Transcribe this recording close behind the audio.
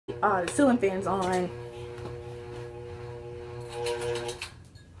the ceiling fan's on.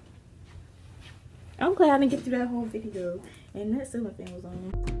 I'm glad I didn't get through that whole video and that ceiling fan was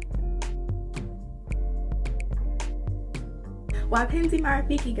on. Well, Pansy my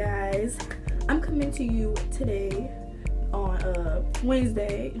Rafiki, guys. I'm coming to you today on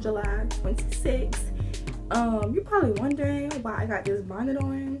Wednesday, July 26th. You're probably wondering why I got this bonnet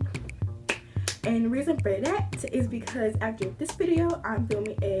on. And the reason for that is because after this video, I'm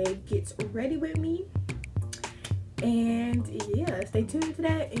filming a Get Ready With Me. And yeah, stay tuned to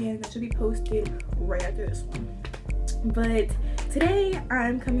that, and that should be posted right after this one. But today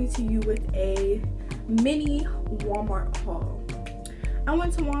I'm coming to you with a mini Walmart haul. I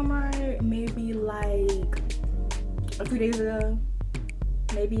went to Walmart maybe like a few days ago,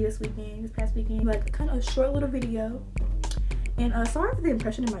 maybe this past weekend, like kind of a short little video. And sorry for the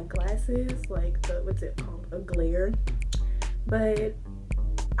impression in my glasses, like the, what's it called, a glare, but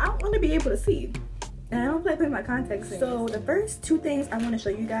I want to be able to see. And I don't play putting my contacts in. So the first two things I want to show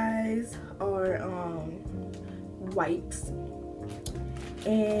you guys are wipes.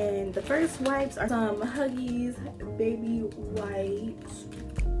 And the first wipes are some Huggies baby wipes.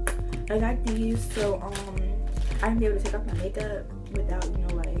 I got these so I can be able to take off my makeup without, you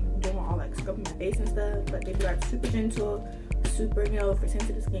know, like doing all like scrubbing my face and stuff. But they are super gentle, super, you know, for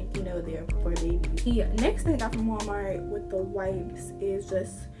sensitive skin, you know, they're for babies. The next thing I got from Walmart with the wipes is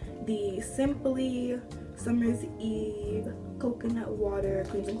just the Simply Summer's Eve coconut water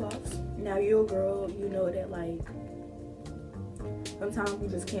cleansing cloths. Now you're a girl, you know that like sometimes you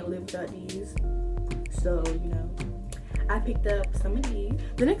just can't live without these. So, you know, I picked up some of these.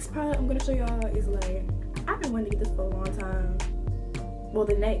 The next product I'm gonna show y'all is like, I've been wanting to get this for a long time. Well,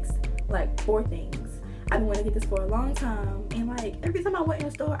 the next like 4 things. I've been wanting to get this for a long time, and like every time I went in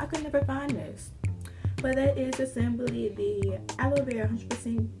the store I could never find this. But that is just simply the aloe vera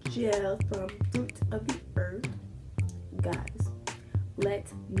 100% gel from Fruit of the Earth. Guys,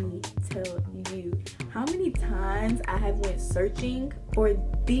 let me tell you how many times I have went searching for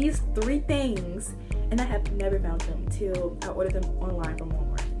these 3 things and I have never found them till I ordered them online from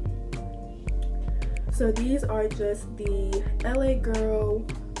Walmart. So these are just the LA Girl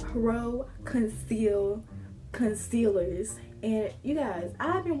Pro concealers. And you guys,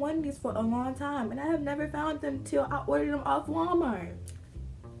 I've been wanting these for a long time and I have never found them till I ordered them off Walmart.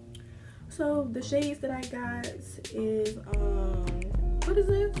 So the shades that I got is what is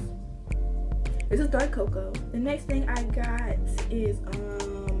this? This is dark cocoa. The next thing I got is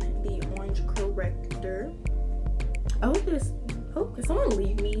the orange corrector. Can someone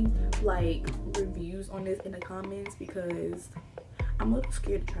leave me like reviews on this in the comments, because I'm a little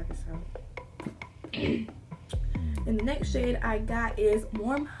scared to try this out. And the next shade I got is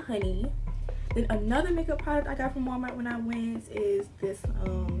Warm Honey. Then another makeup product I got from Walmart when I went is this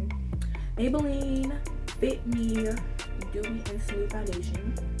Maybelline Fit Me Dewy and Smooth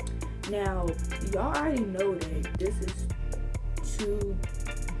Foundation. Now, y'all already know that this is too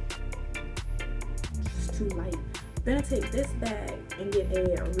light. I'm gonna take this back and get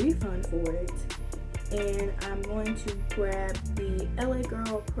a refund for it. And I'm going to grab the LA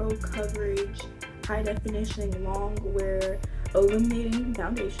Girl Pro Coverage High Definition Long Wear Illuminating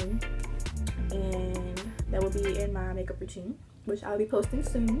Foundation, and that will be in my makeup routine, which I'll be posting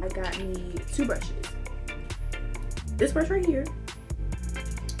soon. I got me 2 brushes. This brush right here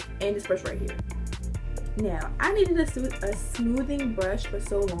and this brush right here. Now, I needed a smoothing brush for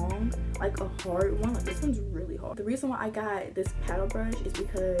so long, like a hard one. Like this one's really hard. The reason why I got this paddle brush is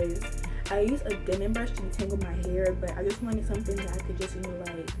because I use a denim brush to detangle my hair, but I just wanted something that I could just, you know,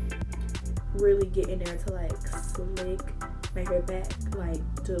 like really get in there to like slick my hair back, like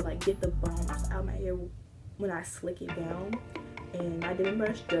to like get the bumps out my hair when I slick it down. And my denim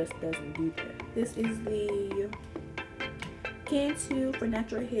brush just doesn't do that. This is the Cantu for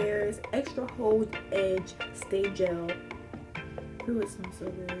Natural Hair's Extra Hold Edge Stay Gel. Ooh, it smells so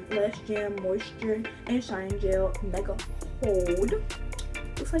good. Less Jam Moisture and Shine Gel Mega Hold.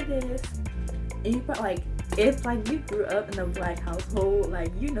 Looks like this. And you put like, if like you grew up in a black household,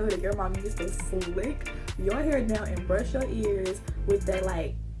 like you know that your mom used to slick your hair down and brush your ears with that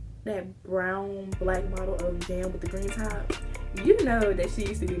like that brown black bottle of jam with the green top. You know that she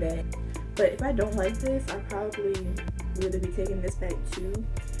used to do that. But if I don't like this, I probably would be taking this back too.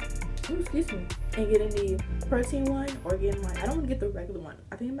 Ooh, excuse me. And getting the protein one, or getting like, I don't want to get the regular one.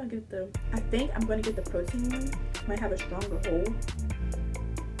 I think I'm gonna get the protein one. Might have a stronger hold.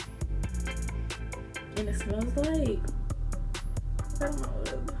 And it smells like, I don't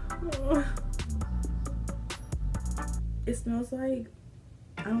know. It smells like,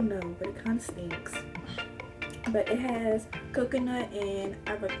 I don't know, but it kind of stinks. But it has coconut and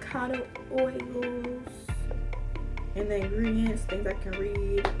avocado oils. And the ingredients, things I can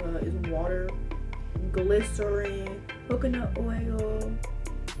read, is water, glycerin, coconut oil,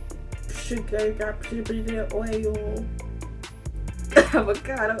 sugar oil,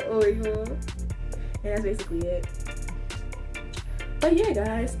 avocado oil, and that's basically it. But yeah,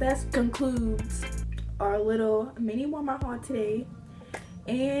 guys, that concludes our little mini Walmart haul today.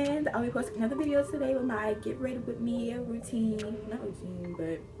 And I'll be posting another video today with my get ready with me routine, not routine,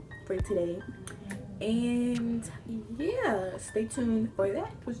 but for today. And yeah, stay tuned for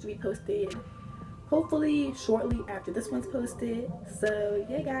that, which will be posted hopefully shortly after this one's posted. So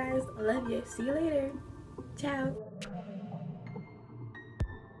yeah, guys, I love you. See you later. Ciao.